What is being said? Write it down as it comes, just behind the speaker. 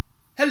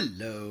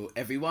Hello,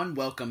 everyone.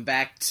 Welcome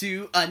back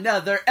to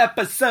another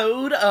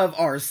episode of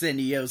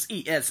Arsenio's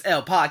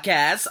ESL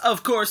podcast.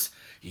 Of course,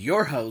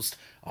 your host,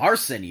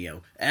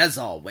 Arsenio, as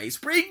always,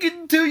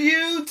 bringing to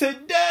you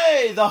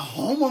today the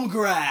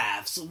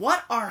homographs.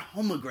 What are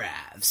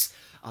homographs?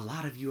 A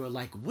lot of you are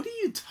like, what are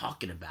you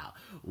talking about?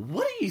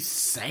 What are you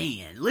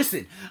saying?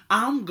 Listen,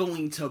 I'm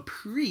going to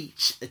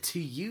preach to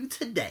you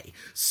today.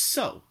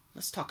 So,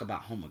 let's talk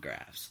about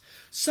homographs.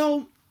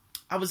 So,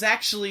 I was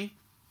actually,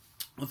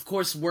 of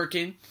course,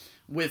 working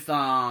with,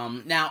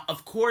 now,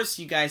 of course,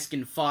 you guys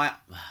can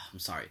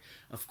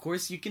of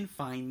course, you can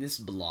find this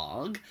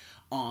blog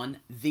on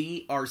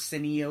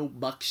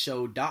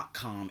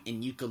thearseniobuckshow.com,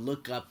 and you can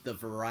look up the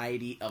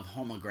variety of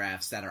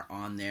homographs that are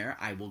on there.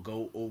 I will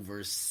go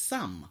over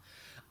some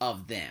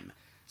of them.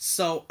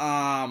 So,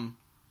 I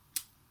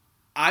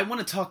want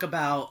to talk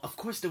about, of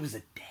course, there was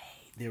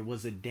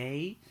a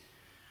day,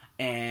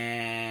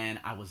 and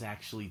I was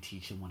actually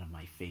teaching one of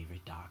my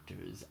favorite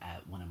doctors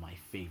at one of my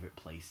favorite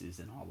places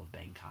in all of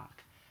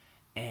Bangkok.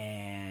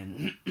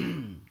 And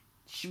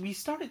we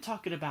started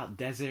talking about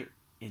desert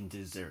and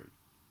dessert.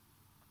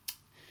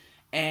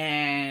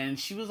 And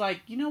she was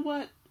like, you know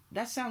what?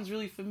 That sounds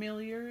really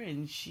familiar.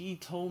 And she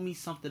told me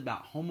something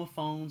about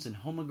homophones and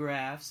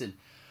homographs and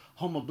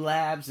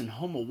homoblabs and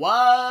homo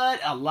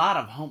what? A lot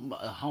of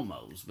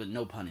homos, but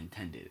no pun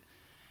intended.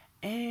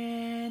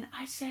 And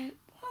I said,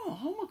 oh,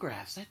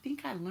 homographs. I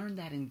think I learned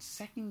that in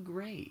second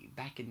grade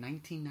back in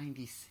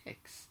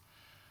 1996.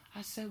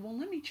 I said, well,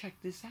 let me check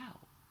this out.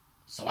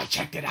 So I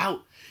checked it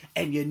out.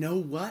 And you know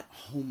what?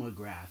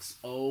 Homographs.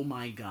 Oh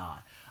my God.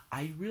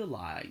 I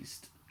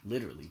realized,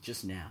 literally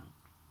just now,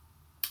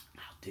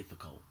 how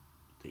difficult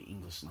the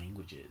English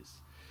language is.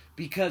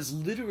 Because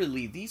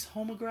literally these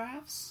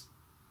homographs,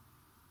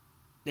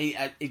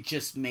 it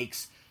just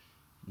makes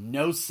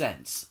no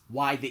sense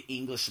why the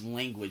English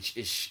language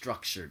is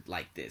structured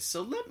like this.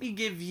 So let me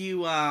give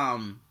you,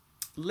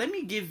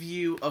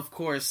 of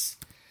course,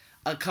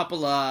 a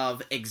couple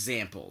of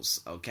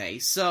examples, okay?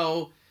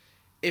 So,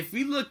 if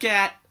we look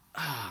at,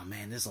 oh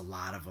man, there's a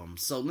lot of them.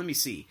 So let me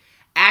see.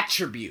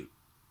 Attribute,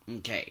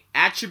 okay?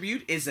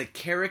 Attribute is a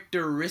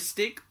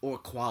characteristic or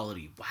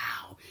quality.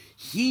 Wow,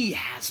 he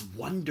has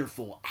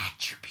wonderful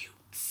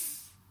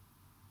attributes.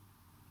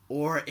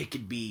 Or it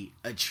could be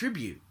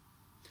attribute.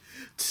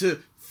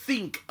 To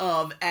think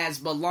of as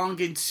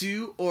belonging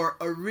to or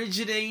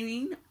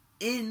originating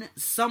in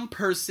some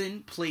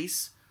person,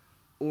 place,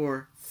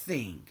 or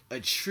thing.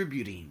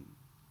 Attributing.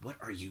 What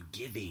are you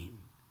giving?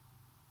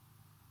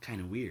 Kind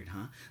of weird,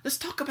 huh? Let's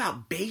talk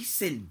about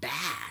bass and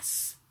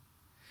bass.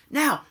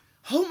 Now,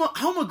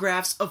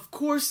 homographs, of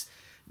course,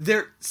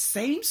 they're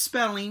same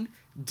spelling,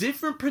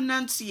 different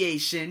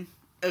pronunciation,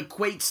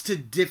 equates to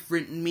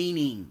different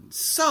meanings.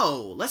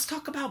 So, let's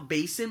talk about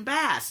bass and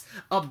bass.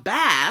 A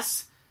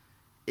bass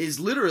is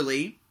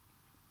literally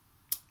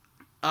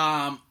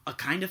a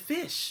kind of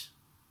fish.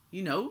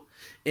 You know,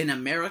 in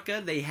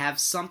America, they have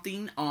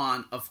something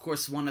on, of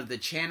course, one of the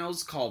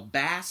channels called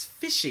bass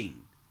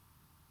fishing.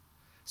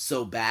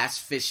 So bass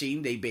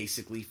fishing, they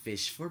basically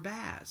fish for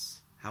bass.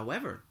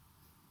 However,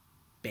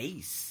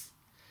 bass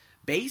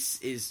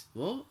is,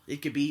 well,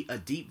 it could be a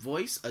deep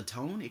voice, a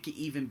tone. It could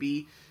even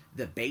be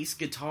the bass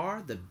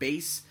guitar, the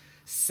bass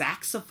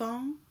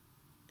saxophone.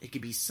 It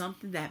could be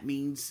something that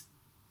means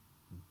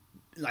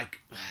like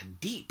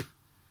deep.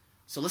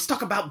 So let's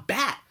talk about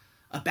bat.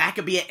 A bat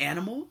could be an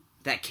animal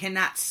that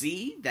cannot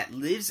see, that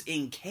lives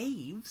in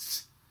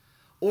caves.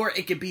 Or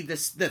it could be the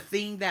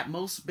thing that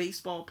most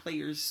baseball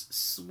players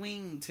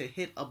swing to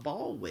hit a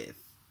ball with.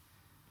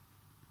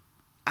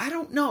 I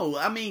don't know.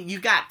 I mean, you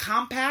got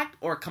compact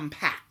or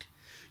compact.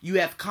 You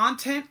have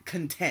content.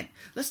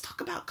 Let's talk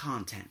about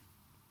content.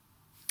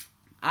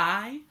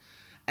 I,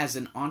 as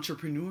an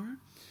entrepreneur,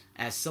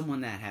 as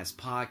someone that has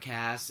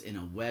podcasts and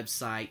a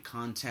website,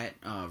 content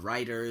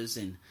writers,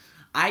 and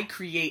I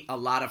create a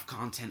lot of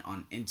content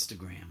on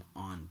Instagram,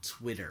 on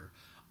Twitter,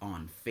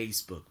 on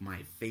Facebook,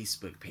 my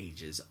Facebook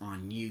pages,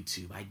 on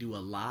YouTube. I do a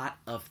lot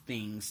of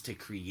things to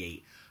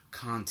create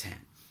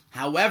content.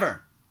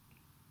 However,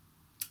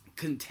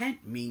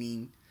 content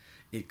means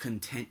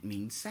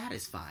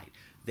satisfied.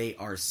 They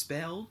are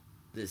spelled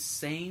the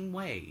same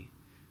way,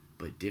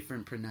 but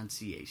different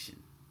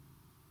pronunciation.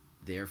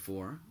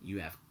 Therefore, you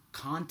have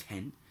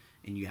content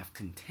and you have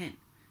content,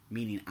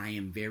 meaning I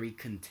am very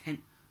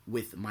content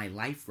with my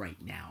life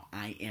right now.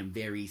 I am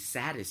very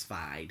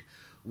satisfied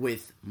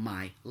with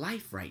my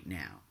life right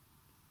now.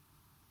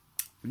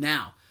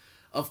 Now,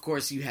 of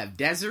course, you have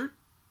desert,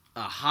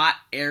 a hot,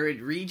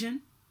 arid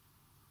region,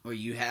 or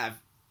you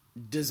have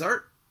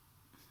dessert.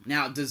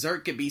 Now,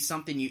 dessert could be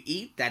something you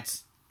eat.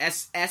 That's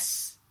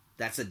SS.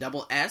 That's a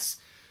double S.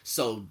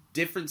 So,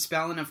 different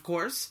spelling, of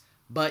course.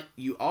 But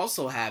you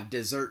also have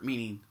dessert,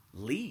 meaning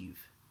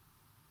leave.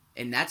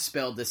 And that's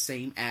spelled the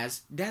same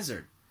as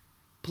desert.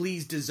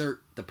 Please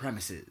desert the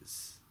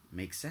premises.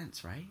 Makes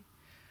sense, right?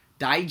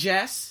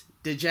 Digest,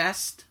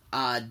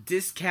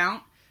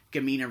 discount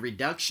can mean a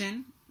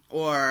reduction,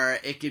 or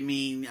it can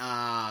mean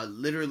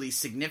literally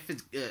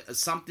significant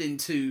something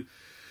to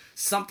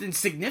something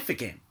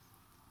significant.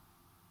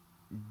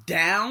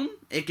 Down,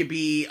 it could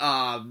be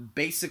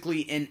basically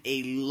in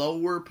a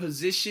lower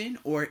position,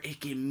 or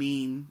it can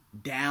mean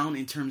down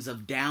in terms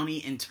of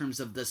downy, in terms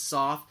of the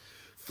soft,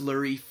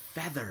 flurry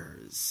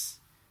feathers.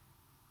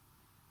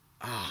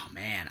 Oh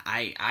man,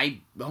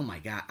 oh my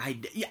god, I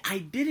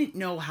didn't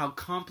know how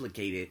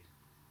complicated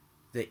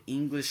the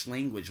English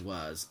language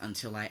was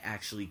until I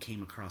actually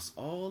came across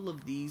all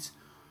of these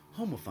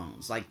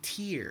homophones, like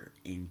tear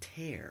and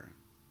tear,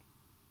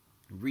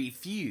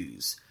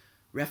 refuse,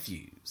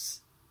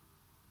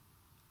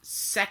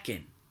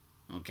 second,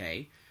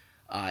 okay?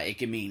 It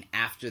can mean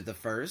after the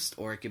first,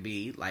 or it could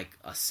be like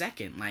a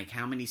second, like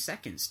how many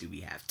seconds do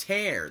we have?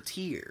 Tear,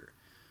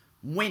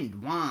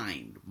 wind,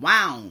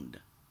 wound,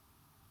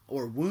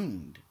 or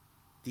wound.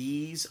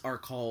 These are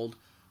called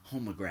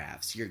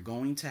homographs. You're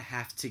going to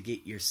have to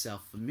get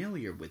yourself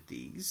familiar with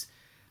these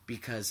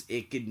because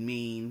it could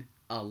mean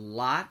a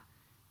lot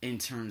in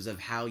terms of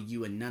how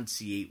you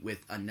enunciate with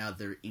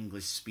another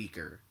English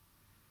speaker.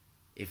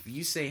 If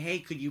you say, hey,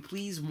 could you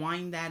please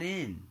wind that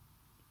in?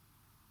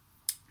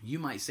 You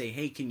might say,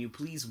 hey, can you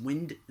please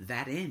wind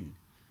that in?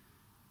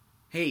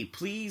 Hey,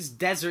 please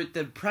desert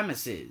the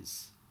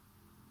premises.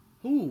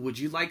 Ooh, would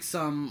you like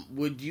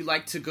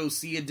to go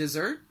see a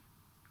dessert?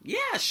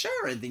 Yeah,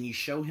 sure. And then you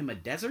show him a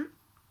desert.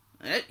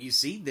 You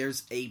see,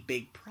 there's a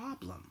big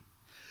problem.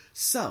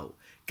 So,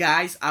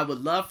 guys, I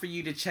would love for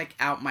you to check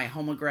out my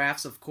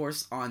homographs, of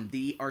course, on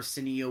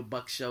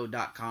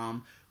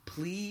thearseniobuckshow.com.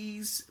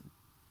 Please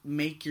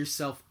make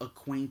yourself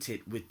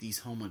acquainted with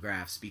these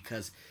homographs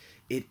because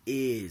it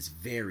is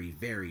very,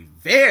 very,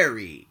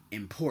 very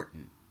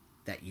important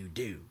that you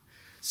do.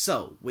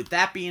 So, with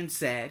that being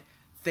said,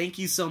 thank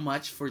you so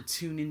much for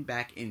tuning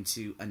back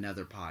into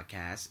another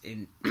podcast.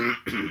 And,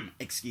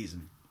 excuse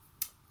me,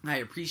 I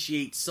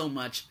appreciate so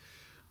much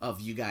of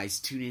you guys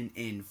tuning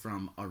in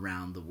from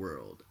around the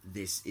world.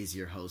 This is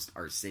your host,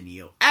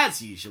 Arsenio,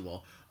 as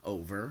usual,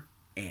 over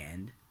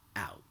and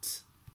out.